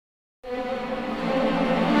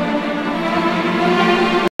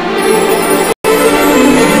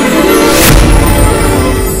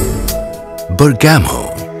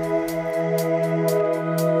Bergamo.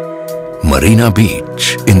 Marina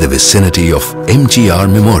Beach in the vicinity of MGR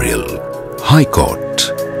Memorial, High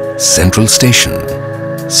Court, Central Station,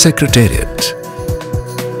 Secretariat,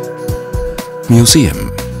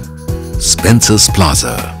 Museum, Spencer's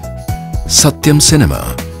Plaza, Satyam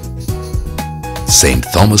Cinema, St.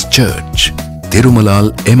 Thomas Church,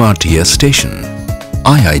 Tirumalal MRTS Station,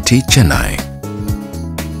 IIT Chennai,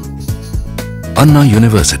 Anna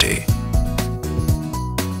University,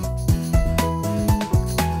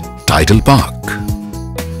 Tidal Park,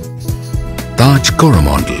 Taj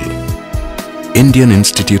Coromandel, Indian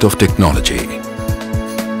Institute of Technology,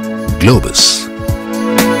 Globus,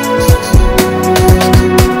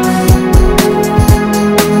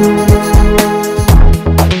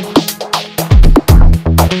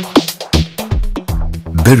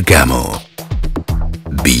 Bergamo,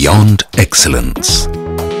 Beyond Excellence.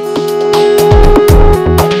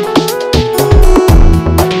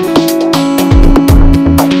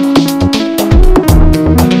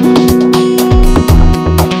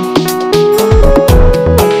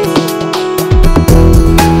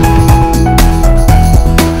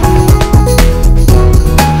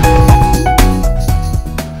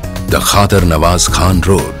 The Kader Nawaz Khan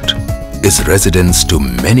Road is residence to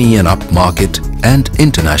many an upmarket and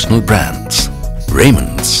international brands.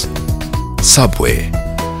 Raymond's, Subway,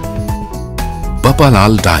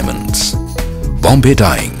 Bapalal Diamonds, Bombay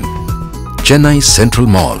Dyeing, Chennai Central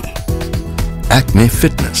Mall, Acme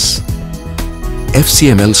Fitness,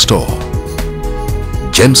 FCML Store,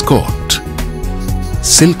 Gems Court,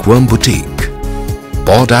 Silkworm Boutique,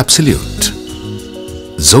 Pod Absolute,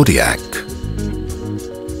 Zodiac,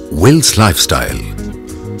 Will's Lifestyle,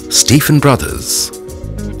 Stephen Brothers,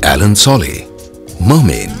 Alan Solly,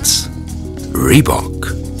 Mermaids,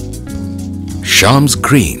 Reebok, Shams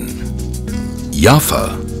Green,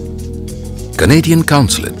 Yafa, Canadian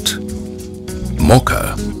Consulate,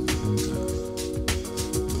 Mocha,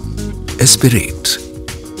 Esprit,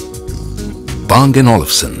 Bang &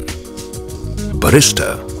 Olufsen,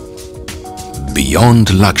 Barista,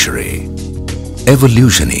 Beyond Luxury,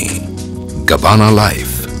 Evolutiony, Gabbana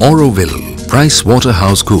Life, Auroville,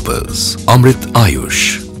 PricewaterhouseCoopers, Amrit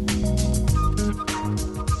Ayush.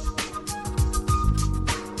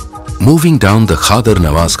 Moving down the Kader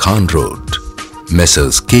Nawaz Khan Road,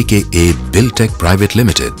 Messrs. KKA Buildtech Private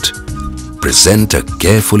Limited present a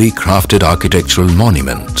carefully crafted architectural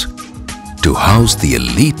monument to house the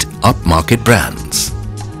elite upmarket brands.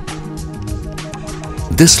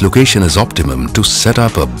 This location is optimum to set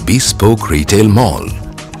up a bespoke retail mall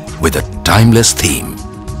with a timeless theme.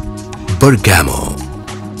 Bergamo.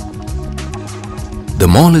 The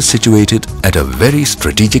mall is situated at a very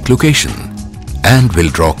strategic location and will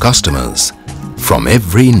draw customers from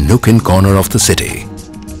every nook and corner of the city.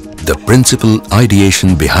 The principal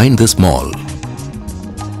ideation behind this mall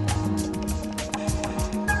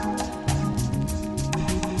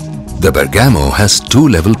The Bergamo has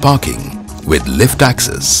two-level parking with lift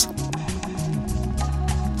access,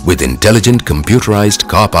 with intelligent computerized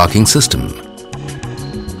car parking system,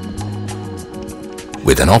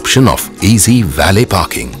 with an option of easy valet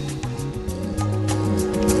parking.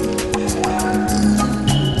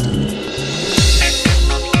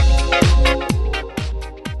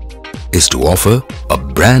 Is to offer a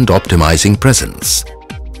brand optimizing presence,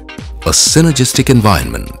 a synergistic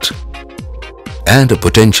environment, and a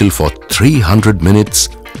potential for 300 minutes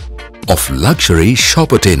of luxury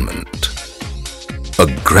shoppertainment. A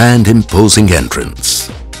grand imposing entrance.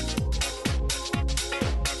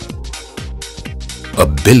 A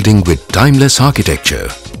building with timeless architecture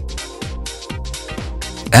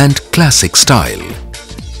and classic style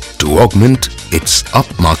to augment its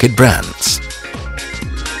upmarket brands.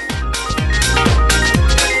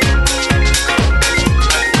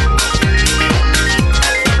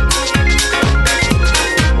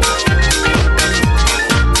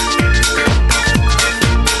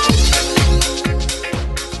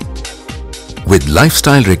 With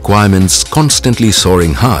lifestyle requirements constantly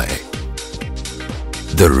soaring high,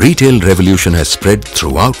 the retail revolution has spread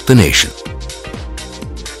throughout the nation,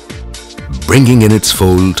 bringing in its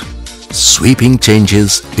fold sweeping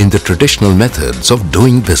changes in the traditional methods of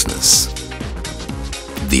doing business.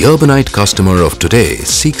 The urbanite customer of today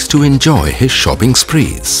seeks to enjoy his shopping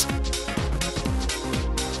sprees.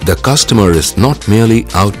 The customer is not merely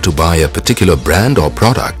out to buy a particular brand or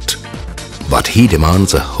product, but he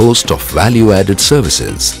demands a host of value-added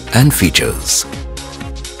services and features,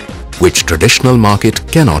 which traditional market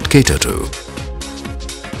cannot cater to.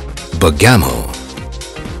 Bergamo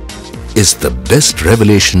is the best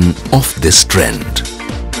revelation of this trend.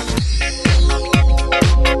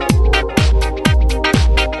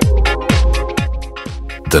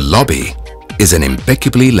 The lobby is an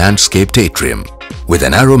impeccably landscaped atrium with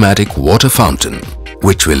an aromatic water fountain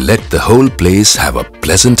which will let the whole place have a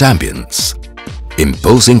pleasant ambience.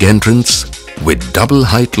 Imposing entrance with double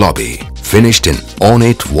height lobby finished in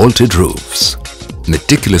ornate vaulted roofs.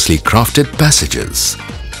 Meticulously crafted passages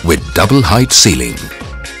with double height ceiling.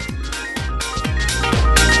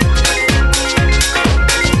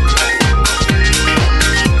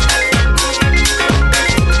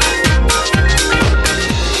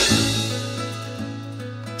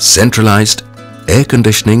 Centralized air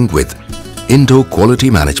conditioning with indoor quality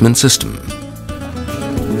management system.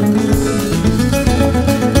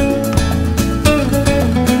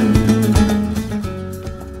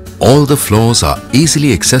 All the floors are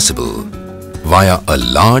easily accessible via a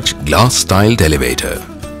large glass-styled elevator.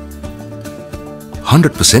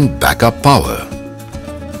 100% backup power.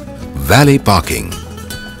 Valet parking.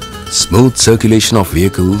 Smooth circulation of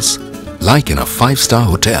vehicles like in a 5-star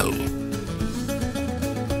hotel.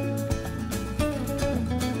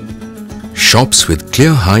 Shops with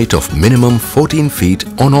clear height of minimum 14 feet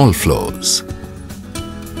on all floors.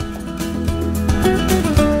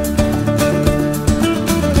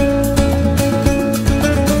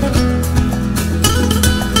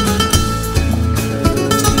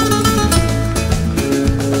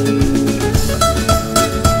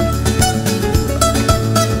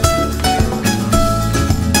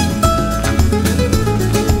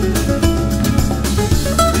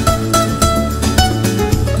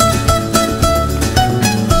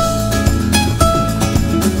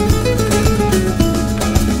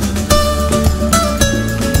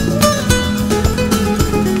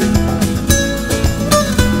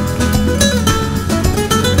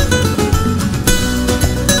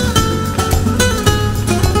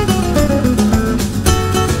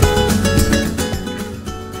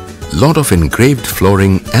 Lot of engraved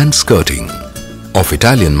flooring and skirting of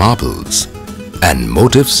Italian marbles and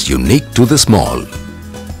motifs unique to this mall,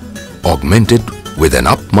 augmented with an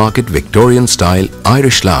upmarket Victorian style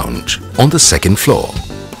Irish lounge on the second floor.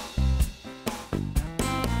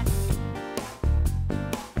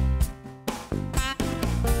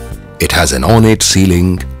 It has an ornate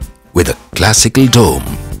ceiling with a classical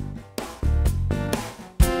dome.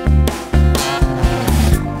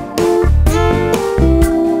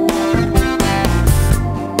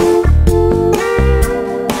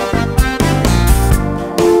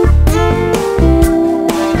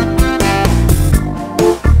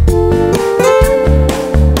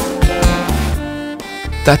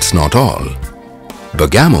 That's not all.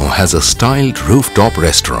 Bergamo has a styled rooftop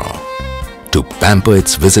restaurant to pamper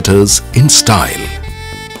its visitors in style.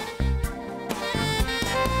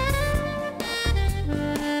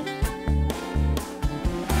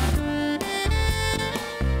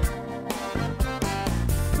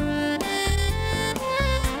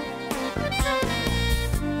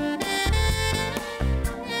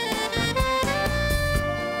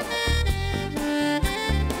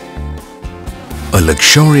 A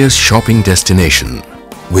luxurious shopping destination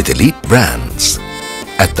with elite brands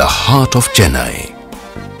at the heart of Chennai.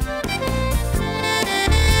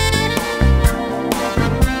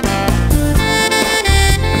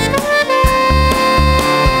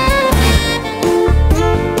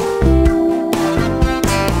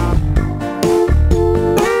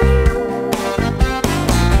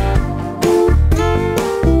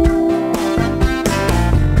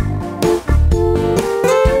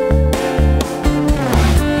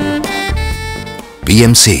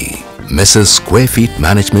 BMC, Messrs Squarefeet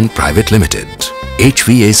Management Private Limited,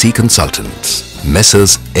 HVAC Consultants,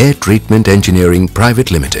 Messrs Air Treatment Engineering Private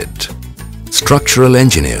Limited, Structural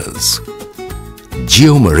Engineers,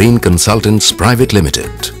 Geomarine Consultants Private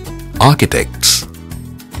Limited, Architects,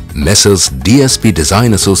 Messrs DSP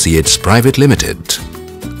Design Associates Private Limited,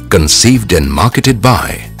 conceived and marketed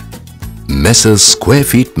by Messrs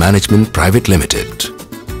Squarefeet Management Private Limited.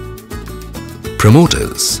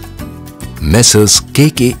 Promoters, Messrs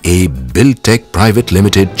KKA Build Tech Private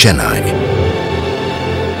Limited, Chennai.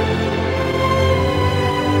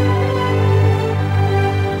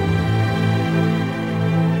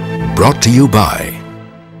 Brought to you by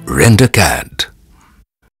RenderCAD.